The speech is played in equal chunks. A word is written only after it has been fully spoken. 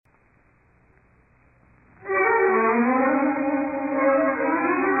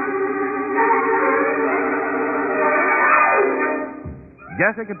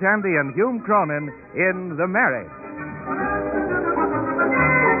Jessica Tandy and Hume Cronin in The Marriage.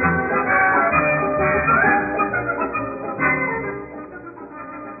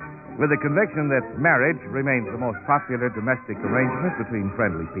 With the conviction that marriage remains the most popular domestic arrangement between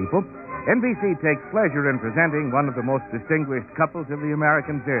friendly people, NBC takes pleasure in presenting one of the most distinguished couples of the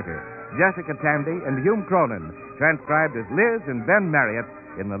American theater, Jessica Tandy and Hume Cronin, transcribed as Liz and Ben Marriott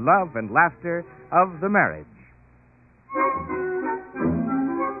in the love and laughter of The Marriage.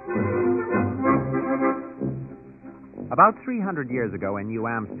 About 300 years ago in New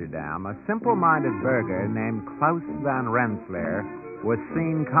Amsterdam, a simple-minded burgher named Klaus van Rensselaer was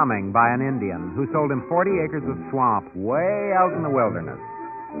seen coming by an Indian who sold him 40 acres of swamp way out in the wilderness.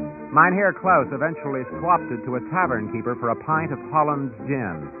 Mynheer Klaus eventually swapped it to a tavern keeper for a pint of Holland's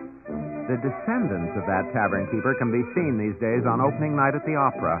gin. The descendants of that tavern keeper can be seen these days on opening night at the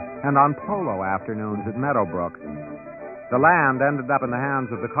opera and on polo afternoons at Meadowbrook. The land ended up in the hands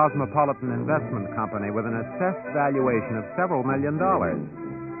of the Cosmopolitan Investment Company with an assessed valuation of several $1 million.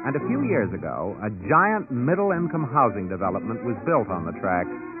 And a few years ago, a giant middle-income housing development was built on the tract.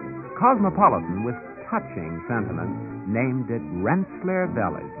 Cosmopolitan, with touching sentiment, named it Rensselaer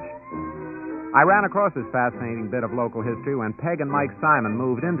Village. I ran across this fascinating bit of local history when Peg and Mike Simon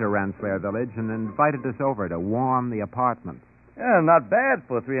moved into Rensselaer Village and invited us over to warm the apartment. Yeah, not bad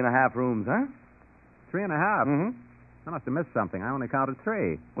for 3.5 rooms, huh? 3.5? Mm-hmm. I must have missed something. I only counted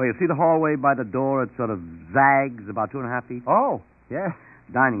 3. Well, you see the hallway by the door? It sort of zags about 2.5 feet. Oh, yes.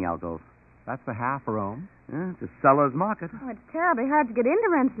 Dining alcove. That's the half room. Yeah, it's a seller's market. Oh, it's terribly hard to get into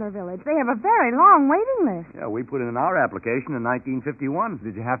Rensselaer Village. They have a very long waiting list. Yeah, we put in our application in 1951.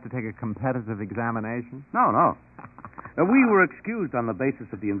 Did you have to take a competitive examination? No. We were excused on the basis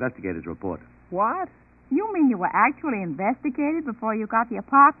of the investigator's report. What? You mean you were actually investigated before you got the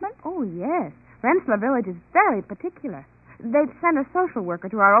apartment? Oh, yes. Rensselaer Village is very particular. They'd sent a social worker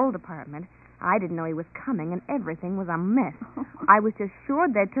to our old apartment. I didn't know he was coming, and everything was a mess. I was just sure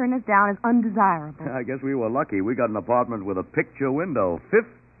they'd turn us down as undesirable. I guess we were lucky. We got an apartment with a picture window,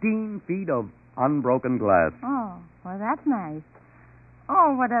 15 feet of unbroken glass. Oh, well, that's nice.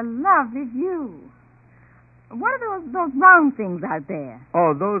 Oh, what a lovely view. What are those round things out there?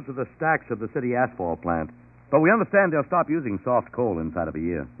 Oh, those are the stacks of the city asphalt plant. But we understand they'll stop using soft coal inside of a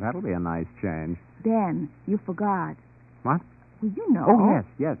year. That'll be a nice change. Ben, you forgot. What? Well, you know. Oh,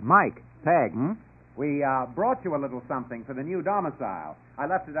 yes. Mike, Peg, we brought you a little something for the new domicile. I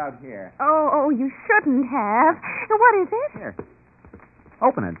left it out here. Oh, you shouldn't have. What is it? Here.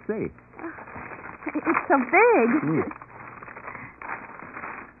 Open it, see. It's so big.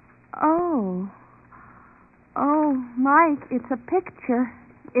 Oh, Mike, it's a picture.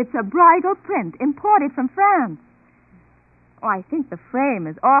 It's a bridal print imported from France. Oh, I think the frame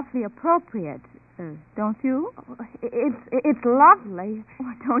is awfully appropriate. Don't you? It's lovely.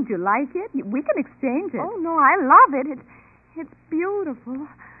 Oh, don't you like it? We can exchange it. Oh, no, I love it. It's beautiful.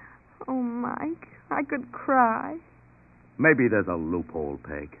 Oh, Mike, I could cry. Maybe there's a loophole,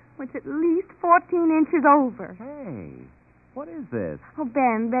 Peg. It's at least 14 inches over. Hey, what is this? Oh,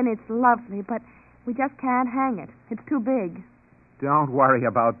 Ben, it's lovely, but we just can't hang it. It's too big. Don't worry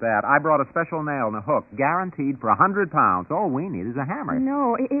about that. I brought a special nail and a hook, guaranteed for £100. All we need is a hammer.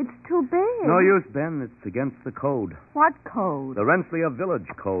 No, it's too big. No use, Ben. It's against the code. What code? The Rensselaer Village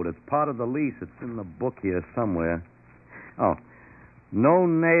Code. It's part of the lease. It's in the book here somewhere. Oh. No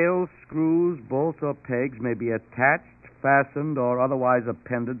nails, screws, bolts, or pegs may be attached, fastened, or otherwise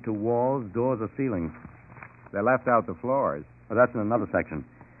appended to walls, doors, or ceilings. They left out the floors. Well, that's in another section.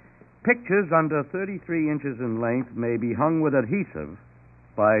 Pictures under 33 inches in length may be hung with adhesive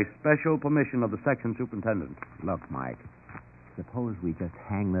by special permission of the section superintendent. Look, Mike, suppose we just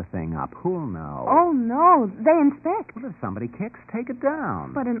hang the thing up. Who'll know? Oh, no, they inspect. Well, if somebody kicks, take it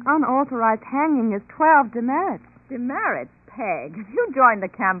down. But an unauthorized hanging is 12 demerits. Demerits, Peg? You joined the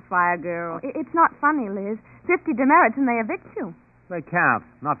campfire girl. It's not funny, Liz. 50 demerits and they evict you. They count,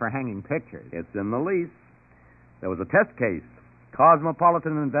 not for hanging pictures. It's in the lease. There was a test case.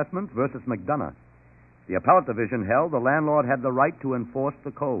 Cosmopolitan Investments versus McDonough. The appellate division held the landlord had the right to enforce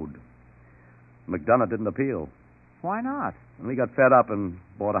the code. McDonough didn't appeal. Why not? And he got fed up and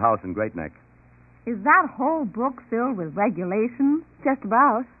bought a house in Great Neck. Is that whole book filled with regulations? Just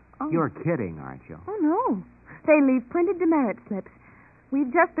about. Oh. You're kidding, aren't you? Oh, no. They leave printed demerit slips.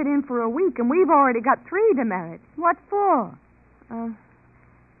 We've just been in for a week, and we've already got 3 demerits. What for?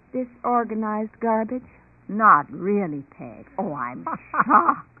 Disorganized garbage. Not really, Peg. Oh, I'm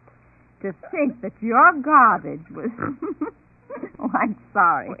shocked to think that your garbage was... Oh, I'm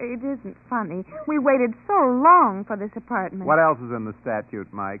sorry. Well, it isn't funny. We waited so long for this apartment. What else is in the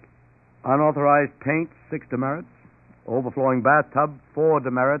statute, Mike? Unauthorized paint, 6 demerits. Overflowing bathtub, 4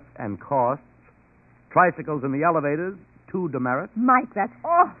 demerits and costs. Tricycles in the elevators, 2 demerits. Mike, that's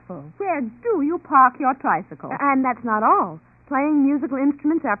awful. Where do you park your tricycle? And that's not all. Playing musical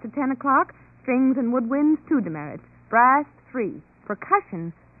instruments after 10 o'clock, strings and woodwinds, 2 demerits. Brass, 3.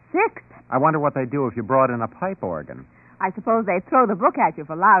 Percussion, 6. I wonder what they'd do if you brought in a pipe organ. I suppose they'd throw the book at you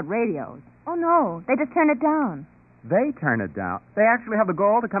for loud radios. Oh, no. They just turn it down. They turn it down. They actually have the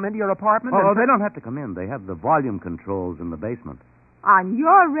gall to come into your apartment? Oh, they don't have to come in. They have the volume controls in the basement. On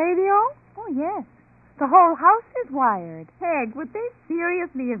your radio? Oh, yes. The whole house is wired. Peg, would they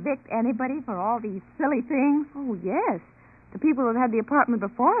seriously evict anybody for all these silly things? Oh, yes. The people who had the apartment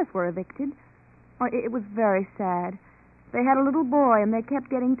before us were evicted. Oh, it was very sad. They had a little boy, and they kept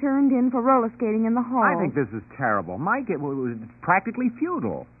getting turned in for roller skating in the hall. I think this is terrible. Mike, it was practically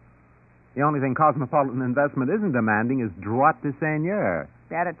feudal. The only thing Cosmopolitan Investment isn't demanding is droit de seigneur.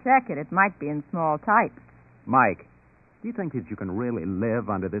 Better check it. It might be in small type. Mike, do you think that you can really live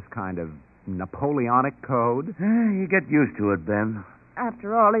under this kind of Napoleonic code? You get used to it, Ben.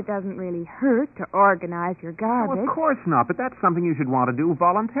 After all, it doesn't really hurt to organize your garbage. Oh, of course not, but that's something you should want to do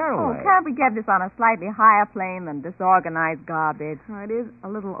voluntarily. Oh, can't we get this on a slightly higher plane than disorganized garbage? Oh, it is a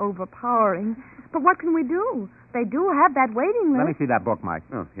little overpowering. But what can we do? They do have that waiting list. Let me see that book, Mike.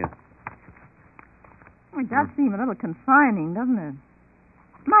 Oh, here. It does seem a little confining, doesn't it?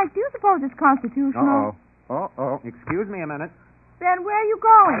 Mike, do you suppose it's constitutional? Uh-oh. Excuse me a minute. Ben, where are you I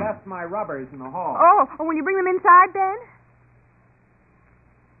going? left my rubbers in the hall. Oh, will you bring them inside, Ben?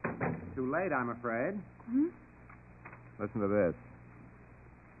 Too late, I'm afraid. Hmm? Listen to this.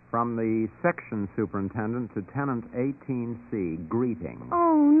 From the section superintendent to tenant 18C, greeting.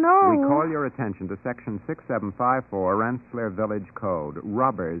 Oh, no. We call your attention to section 6754, Rensselaer Village Code.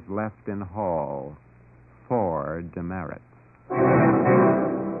 Rubbers left in hall. 4 demerits.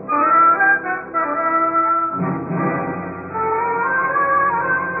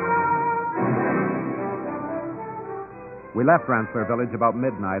 We left Rensselaer Village about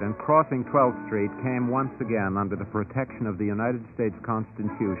midnight and, crossing 12th Street, came once again under the protection of the United States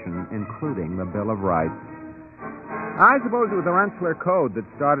Constitution, including the Bill of Rights. I suppose it was the Rensselaer Code that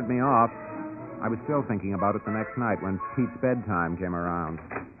started me off. I was still thinking about it the next night when Pete's bedtime came around.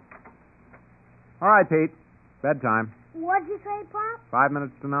 All right, Pete. Bedtime. What'd you say, Pop? 5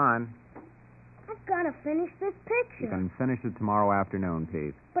 minutes to 9. I've got to finish this picture. You can finish it tomorrow afternoon,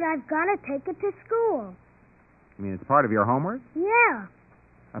 Pete. But I've got to take it to school. You mean it's part of your homework? Yeah.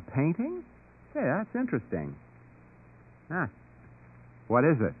 A painting? Say, that's interesting. Huh. What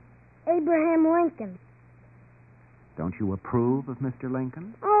is it? Abraham Lincoln. Don't you approve of Mr.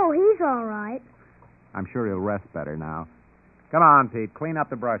 Lincoln? Oh, he's all right. I'm sure he'll rest better now. Come on, Pete. Clean up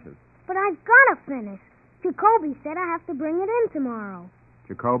the brushes. But I've got to finish. Jacoby said I have to bring it in tomorrow.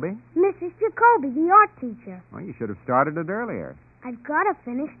 Jacoby? Mrs. Jacoby, the art teacher. Well, you should have started it earlier. I've got to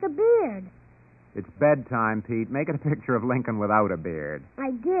finish the beard. It's bedtime, Pete. Make it a picture of Lincoln without a beard.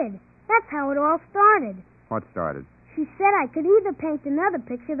 I did. That's how it all started. What started? She said I could either paint another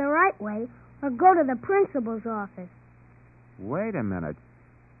picture the right way or go to the principal's office. Wait a minute.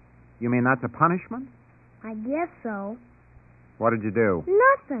 You mean that's a punishment? I guess so. What did you do?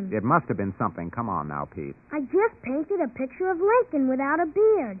 Nothing. It must have been something. Come on now, Pete. I just painted a picture of Lincoln without a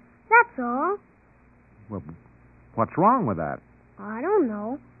beard. That's all. Well, what's wrong with that? I don't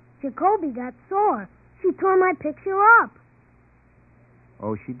know. Jacoby got sore. She tore my picture up.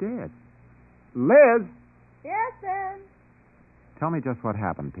 Oh, she did. Liz! Yes, Ben. Tell me just what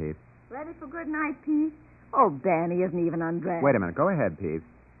happened, Pete. Ready for good night, Pete? Oh, Ben, he isn't even undressed. Wait a minute. Go ahead, Pete.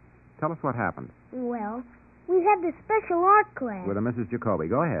 Tell us what happened. Well, we had this special art class. With a Mrs. Jacoby.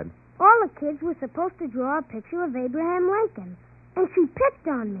 Go ahead. All the kids were supposed to draw a picture of Abraham Lincoln. And she picked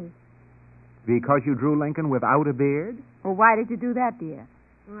on me. Because you drew Lincoln without a beard? Well, why did you do that, dear?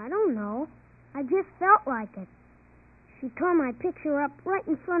 I don't know. I just felt like it. She tore my picture up right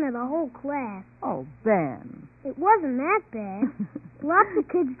in front of the whole class. Oh, Ben. It wasn't that bad. Lots of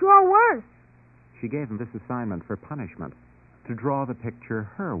kids draw worse. She gave him this assignment for punishment, to draw the picture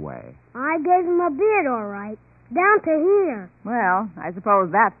her way. I gave him a beard, all right, down to here. Well, I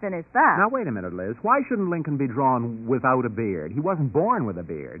suppose that finished that. Now, wait a minute, Liz. Why shouldn't Lincoln be drawn without a beard? He wasn't born with a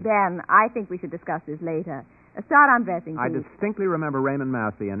beard. Ben, I think we should discuss this later. Start undressing, I please. distinctly remember Raymond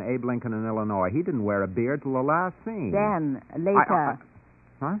Massey and Abe Lincoln in Illinois. He didn't wear a beard till the last scene. Ben, later.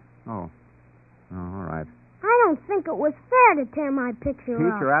 Huh? Oh, all right. I don't think it was fair to tear my picture Pete,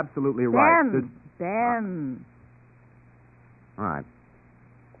 up. you're absolutely right. Ben. All right.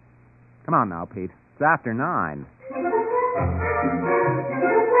 Come on now, Pete. It's after 9.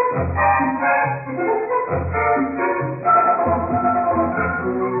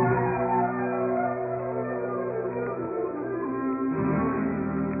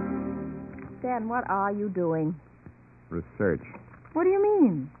 What are you doing? Research. What do you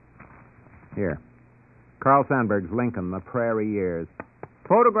mean? Here. Carl Sandburg's Lincoln, The Prairie Years.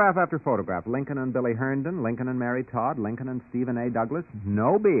 Photograph after photograph. Lincoln and Billy Herndon, Lincoln and Mary Todd, Lincoln and Stephen A. Douglas.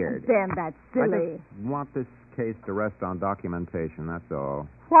 No beard. Ben, that's I silly. just want this case to rest on documentation, that's all.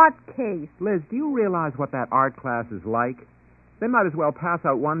 What case? Liz, do you realize what that art class is like? They might as well pass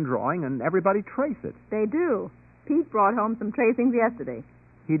out one drawing and everybody trace it. They do. Pete brought home some tracings yesterday.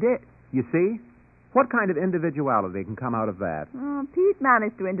 He did. You see? What kind of individuality can come out of that? Oh, Pete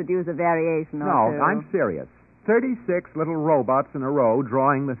managed to introduce a variation or No, two. I'm serious. 36 little robots in a row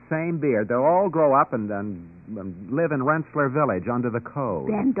drawing the same beard. They'll all grow up and live in Rensselaer Village under the code.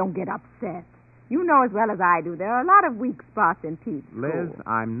 Ben, don't get upset. You know as well as I do, there are a lot of weak spots in Pete's Liz, school.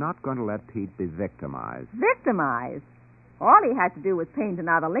 I'm not going to let Pete be victimized. Victimized? All he had to do was paint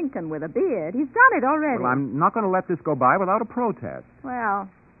another Lincoln with a beard. He's done it already. Well, I'm not going to let this go by without a protest. Well,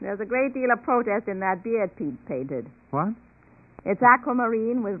 there's a great deal of protest in that beard Pete painted. What? It's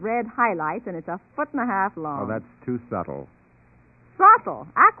aquamarine with red highlights, and it's 1.5 feet long. Oh, that's too subtle. Subtle.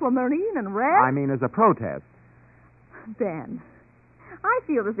 Aquamarine and red? I mean, as a protest. Ben, I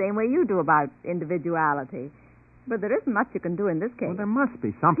feel the same way you do about individuality. But there isn't much you can do in this case. Well, there must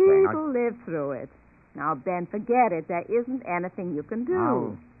be something. People live through it. Now, Ben, forget it. There isn't anything you can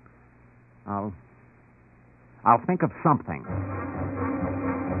do. I'll think of something.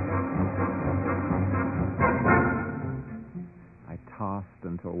 I tossed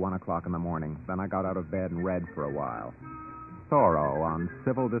until 1 o'clock in the morning. Then I got out of bed and read for a while. Thoreau on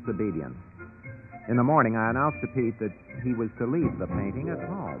civil disobedience. In the morning, I announced to Pete that he was to leave the painting at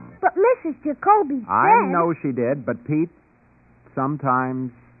home. But Mrs. Jacoby said... I know she did, but Pete,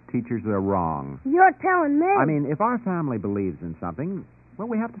 sometimes teachers are wrong. You're telling me. I mean, if our family believes in something, well,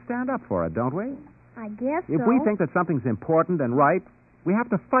 we have to stand up for it, don't we? I guess If so. we think that something's important and right, we have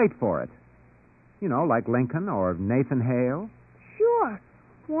to fight for it. You know, like Lincoln or Nathan Hale. Sure.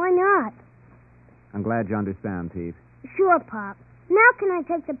 Why not? I'm glad you understand, Pete. Sure, Pop. Now can I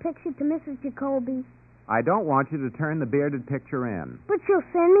take the picture to Mrs. Jacoby? I don't want you to turn the bearded picture in. But she'll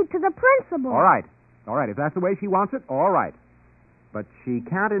send me to the principal. All right. All right. If that's the way she wants it, all right. But she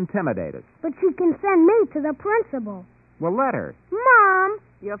can't intimidate us. But she can send me to the principal. Well, let her. Mom!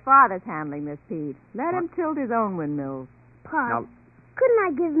 Your father's handling this, Pete. Let him tilt his own windmills. Pop, Now- couldn't I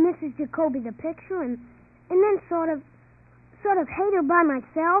give Mrs. Jacoby the picture and then sort of hate her by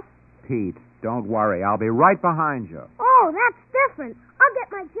myself? Pete, don't worry. I'll be right behind you. Oh, that's different. I'll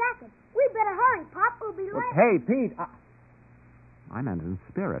get my jacket. We better hurry, Pop. We'll be late. Hey, Pete. I meant in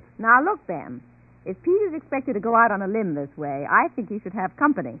spirit. Now, look, Ben. If Pete is expected to go out on a limb this way, I think he should have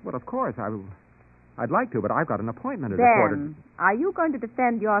company. Well, of course, I'd like to, but I've got an appointment at a quarter. Ben, are you going to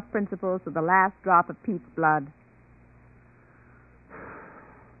defend your principles to the last drop of Pete's blood?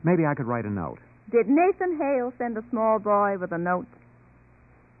 Maybe I could write a note. Did Nathan Hale send a small boy with a note?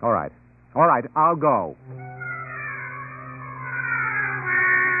 All right. All right, I'll go.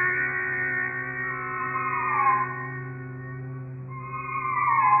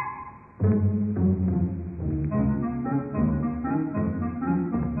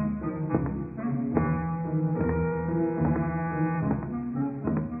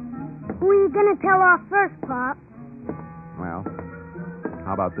 Who are you going to tell off first, Pop? Well,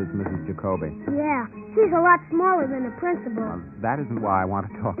 how about this Mrs. Jacoby? Yeah, she's a lot smaller than the principal. That isn't why I want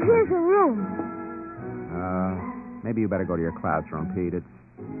to talk to Here's her. her room. Maybe you better go to your classroom, Pete. It's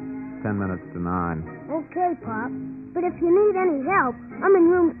 10 minutes to 9. Okay, Pop. But if you need any help, I'm in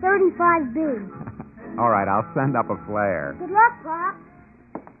room 35B. All right, I'll send up a flare. Good luck, Pop.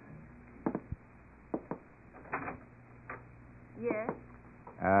 Yes.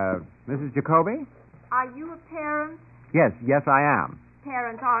 Mrs. Jacoby? Are you a parent? Yes, I am.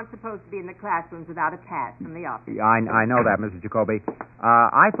 Parents aren't supposed to be in the classrooms without a pass from the office. I know that, Mrs. Jacoby.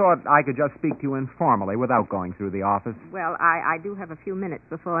 I thought I could just speak to you informally without going through the office. Well, I do have a few minutes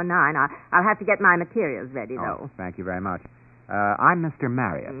before 9. I'll have to get my materials ready, though. Oh, thank you very much. I'm Mr.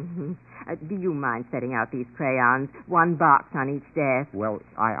 Marriott. Mm-hmm. Do you mind setting out these crayons? One box on each desk. Well,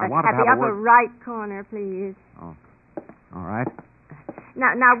 I wanted At to the have a upper word. right corner, please. Oh, all right.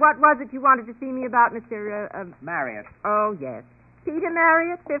 Now, what was it you wanted to see me about, Mr. Marriott. Oh, yes. Peter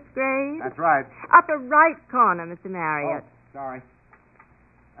Marriott, 5th grade? That's right. Upper right corner, Mr. Marriott. Oh, sorry.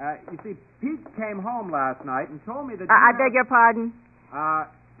 You see, Pete came home last night and told me that... I beg your pardon?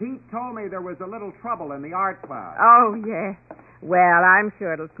 Pete told me there was a little trouble in the art class. Oh, yes. Well, I'm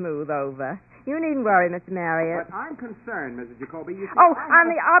sure it'll smooth over. You needn't worry, Mr. Marriott. But I'm concerned, Mrs. Jacoby. You see, Oh, on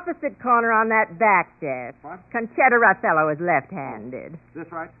the opposite corner on that back desk. What? Conchetta Raffello is left-handed. This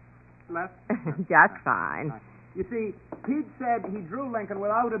right? Left? Just fine. You see, Pete said he drew Lincoln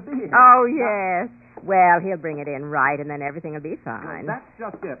without a beard. Oh, yes. Well, he'll bring it in right, and then everything will be fine. Well, that's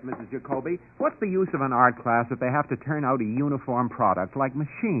just it, Mrs. Jacoby. What's the use of an art class if they have to turn out a uniform product like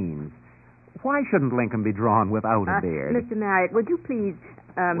machines? Why shouldn't Lincoln be drawn without a beard? Mr. Marriott, would you please...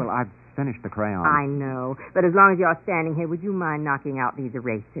 Well, I've finished the crayon. I know, but as long as you're standing here, would you mind knocking out these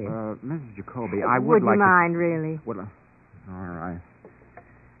erasers? Mrs. Jacoby, I would like you mind, really? All right.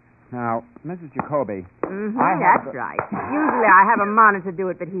 Now, Mrs. Jacoby, that's right. Usually I have a monitor do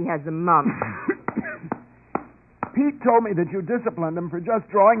it, but he has the mumps. Pete told me that you disciplined him for just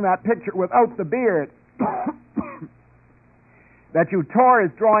drawing that picture without the beard. That you tore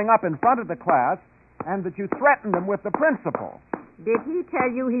his drawing up in front of the class, and that you threatened him with the principal. Did he tell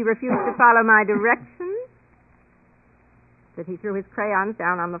you he refused to follow my directions? That he threw his crayons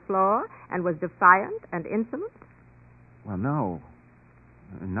down on the floor and was defiant and insolent? Well, no.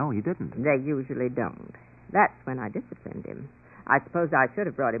 No, he didn't. They usually don't. That's when I disciplined him. I suppose I should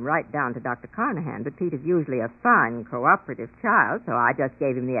have brought him right down to Dr. Carnahan, but Pete is usually a fine, cooperative child, so I just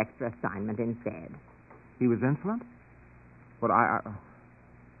gave him the extra assignment instead. He was insolent? Well,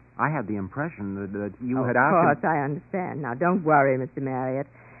 I had the impression that you had asked him... Of course, I understand. Now, don't worry, Mr. Marriott.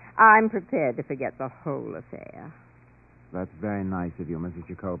 I'm prepared to forget the whole affair. That's very nice of you, Mrs.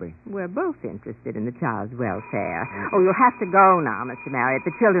 Jacoby. We're both interested in the child's welfare. Oh, you'll have to go now, Mr. Marriott.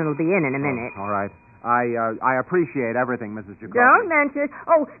 The children will be in a minute. All right. I appreciate everything, Mrs. Jacoby. Don't mention it.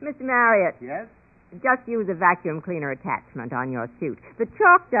 Oh, Mr. Marriott. Yes? Just use a vacuum cleaner attachment on your suit. The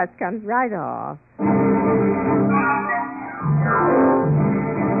chalk dust comes right off.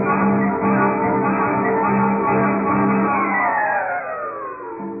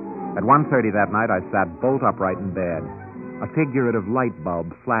 At 1:30 that night, I sat bolt upright in bed, a figurative light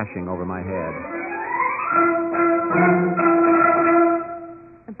bulb flashing over my head.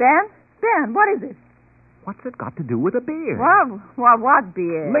 Ben, what is it? What's it got to do with a beard? What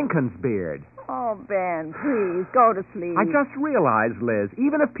beard? Lincoln's beard. Oh, Ben, please, go to sleep. I just realized, Liz,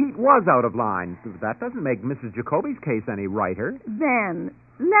 even if Pete was out of line, that doesn't make Mrs. Jacoby's case any righter. Ben,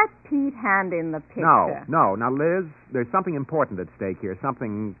 let Pete hand in the picture. No. Now, Liz, there's something important at stake here,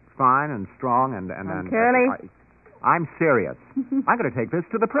 something fine and strong and Curly? I'm serious. I'm going to take this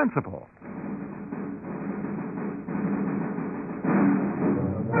to the principal.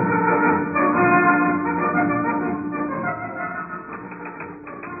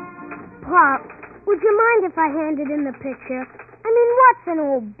 Pop, would you mind if I handed in the picture? I mean, what's an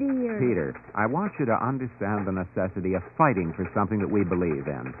old beard? Peter, I want you to understand the necessity of fighting for something that we believe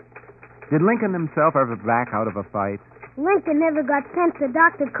in. Did Lincoln himself ever back out of a fight? Lincoln never got sent to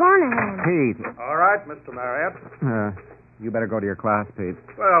Dr. Carnahan. Pete. All right, Mr. Marriott. You better go to your class, Pete.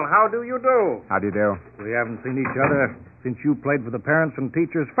 Well, how do you do? How do you do? We haven't seen each other since you played for the Parents and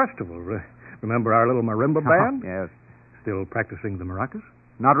Teachers Festival. Remember our little marimba band? Yes. Still practicing the maracas?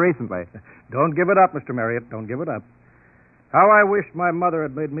 Not recently. Don't give it up, Mr. Marriott. Don't give it up. How I wish my mother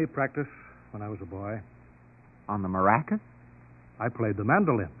had made me practice when I was a boy. On the maracas? I played the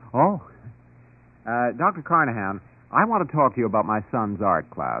mandolin. Oh. Dr. Carnahan, I want to talk to you about my son's art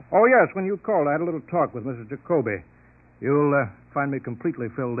class. Oh, yes, when you called, I had a little talk with Mrs. Jacoby. You'll find me completely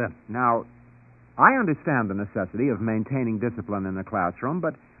filled in. Now, I understand the necessity of maintaining discipline in the classroom,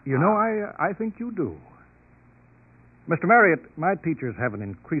 but... You know, I think you do. Mr. Marriott, my teachers have an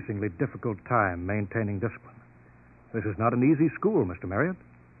increasingly difficult time maintaining discipline. This is not an easy school, Mr. Marriott.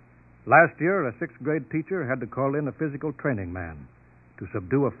 Last year, a 6th grade teacher had to call in a physical training man to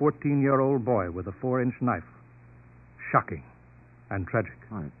subdue a 14-year-old boy with a 4-inch knife. Shocking and tragic.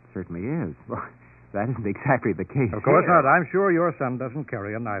 Well, it certainly is. Well, that isn't exactly the case. Of course here. not. I'm sure your son doesn't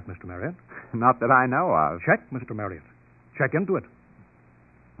carry a knife, Mr. Marriott. Not that I know of. Check, Mr. Marriott. Check into it.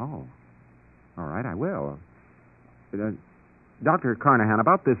 Oh. All right, I will. Dr. Carnahan,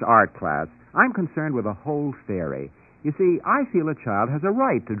 about this art class, I'm concerned with a whole theory. You see, I feel a child has a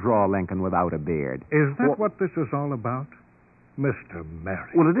right to draw Lincoln without a beard. Is that what this is all about? Mr.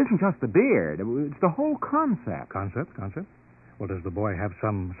 Marriott. Well, it isn't just the beard. It's the whole concept. Concept? Well, does the boy have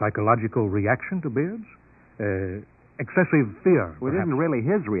some psychological reaction to beards? Excessive fear, Well, it perhaps? isn't really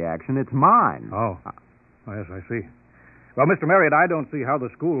his reaction. It's mine. Oh, yes, I see. Well, Mr. Marriott, I don't see how the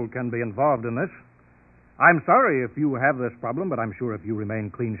school can be involved in this. I'm sorry if you have this problem, but I'm sure if you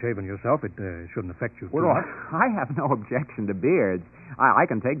remain clean-shaven yourself, it shouldn't affect you too Well, much. I have no objection to beards. I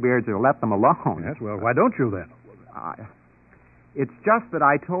can take beards or let them alone. Yes, well, why don't you then? It's just that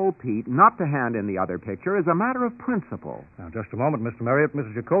I told Pete not to hand in the other picture as a matter of principle. Now, just a moment, Mr. Marriott.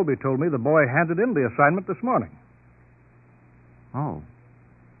 Mrs. Jacoby told me the boy handed in the assignment this morning. Oh.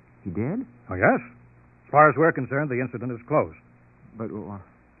 He did? Oh, yes. As far as we're concerned, the incident is closed. But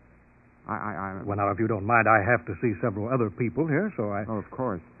Well, now, if you don't mind, I have to see several other people here, so I... Oh, of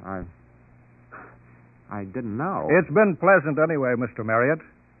course. I didn't know. It's been pleasant anyway, Mr. Marriott.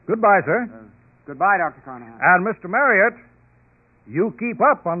 Goodbye, sir. Goodbye, Dr. Carnahan. And, Mr. Marriott, you keep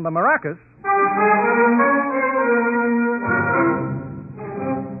up on the maracas.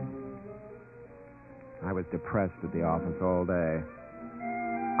 I was depressed at the office all day.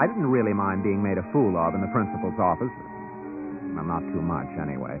 I didn't really mind being made a fool of in the principal's office. Well, not too much,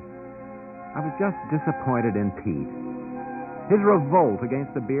 anyway. I was just disappointed in Pete. His revolt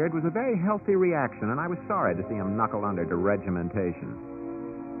against the beard was a very healthy reaction, and I was sorry to see him knuckle under to regimentation.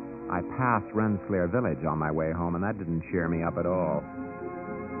 I passed Rensselaer Village on my way home, and that didn't cheer me up at all.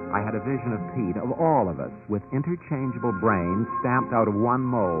 I had a vision of Pete, of all of us, with interchangeable brains stamped out of one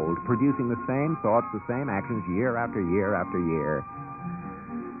mold, producing the same thoughts, the same actions year after year after year.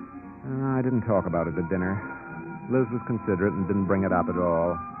 I didn't talk about it at dinner. Liz was considerate and didn't bring it up at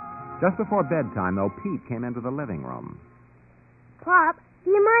all. Just before bedtime, though, Pete came into the living room. Pop,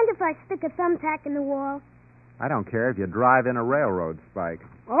 do you mind if I stick a thumbtack in the wall? I don't care if you drive in a railroad spike.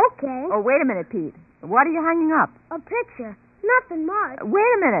 Okay. Oh, wait a minute, Pete. What are you hanging up? A picture. Nothing much.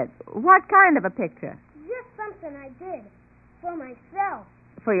 Wait a minute. What kind of a picture? Just something I did. For myself.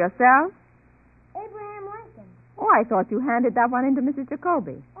 For yourself? Abraham Lincoln. Oh, I thought you handed that one in to Mrs.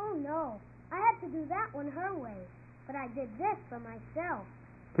 Jacoby. Oh, no. I had to do that one her way. But I did this for myself.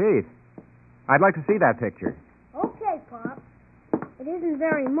 Pete, I'd like to see that picture. Okay, Pop. It isn't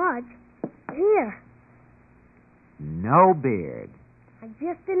very much. Here. No beard. I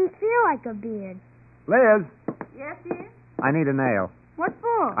just didn't feel like a beard. Liz, Yes, dear? I need a nail. What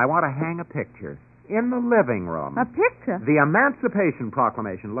for? I want to hang a picture in the living room. A picture? The Emancipation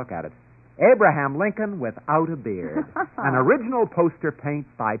Proclamation. Look at it. Abraham Lincoln without a beard. An original poster paint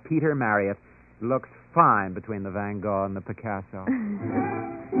by Peter Marriott. Looks fine between the Van Gogh and the Picasso.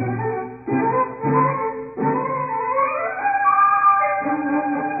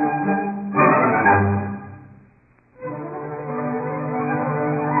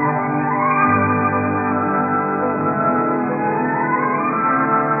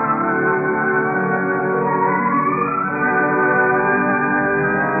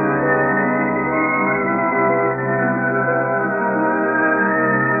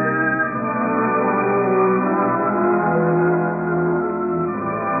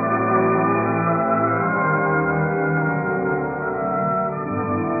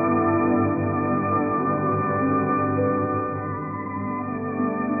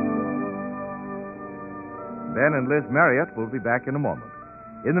 Ben and Liz Marriott will be back in a moment.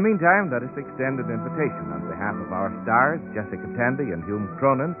 In the meantime, let us extend an invitation on behalf of our stars, Jessica Tandy and Hume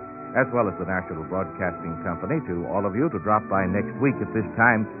Cronin, as well as the National Broadcasting Company, to all of you to drop by next week at this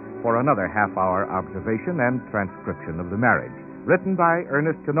time for another half-hour observation and transcription of The Marriage, written by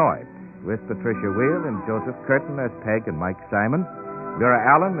Ernest Kenoy, with Patricia Wheel and Joseph Curtin as Peg and Mike Simon, Vera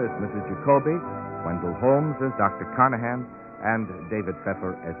Allen as Mrs. Jacoby, Wendell Holmes as Dr. Carnahan, and David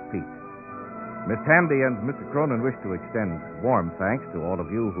Pfeffer as Pete. Miss Tandy and Mr. Cronin wish to extend warm thanks to all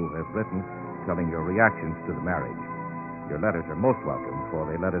of you who have written telling your reactions to The Marriage. Your letters are most welcome, for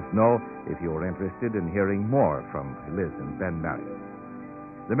they let us know if you are interested in hearing more from Liz and Ben Marriott.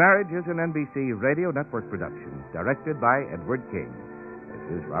 The Marriage is an NBC Radio Network production, directed by Edward King.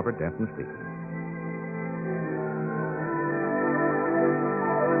 This is Robert Denton speaking.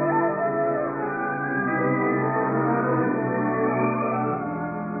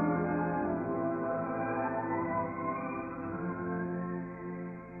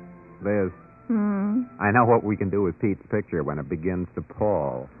 Liz, I know what we can do with Pete's picture when it begins to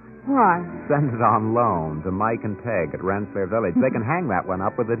pall. What? Send it on loan to Mike and Peg at Rensselaer Village. They can hang that one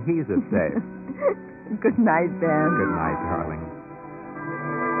up with adhesive tape. Good night, Ben. Good night, darling.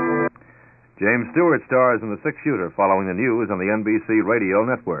 James Stewart stars in The Six Shooter following the news on the NBC Radio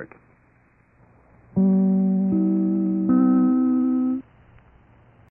Network.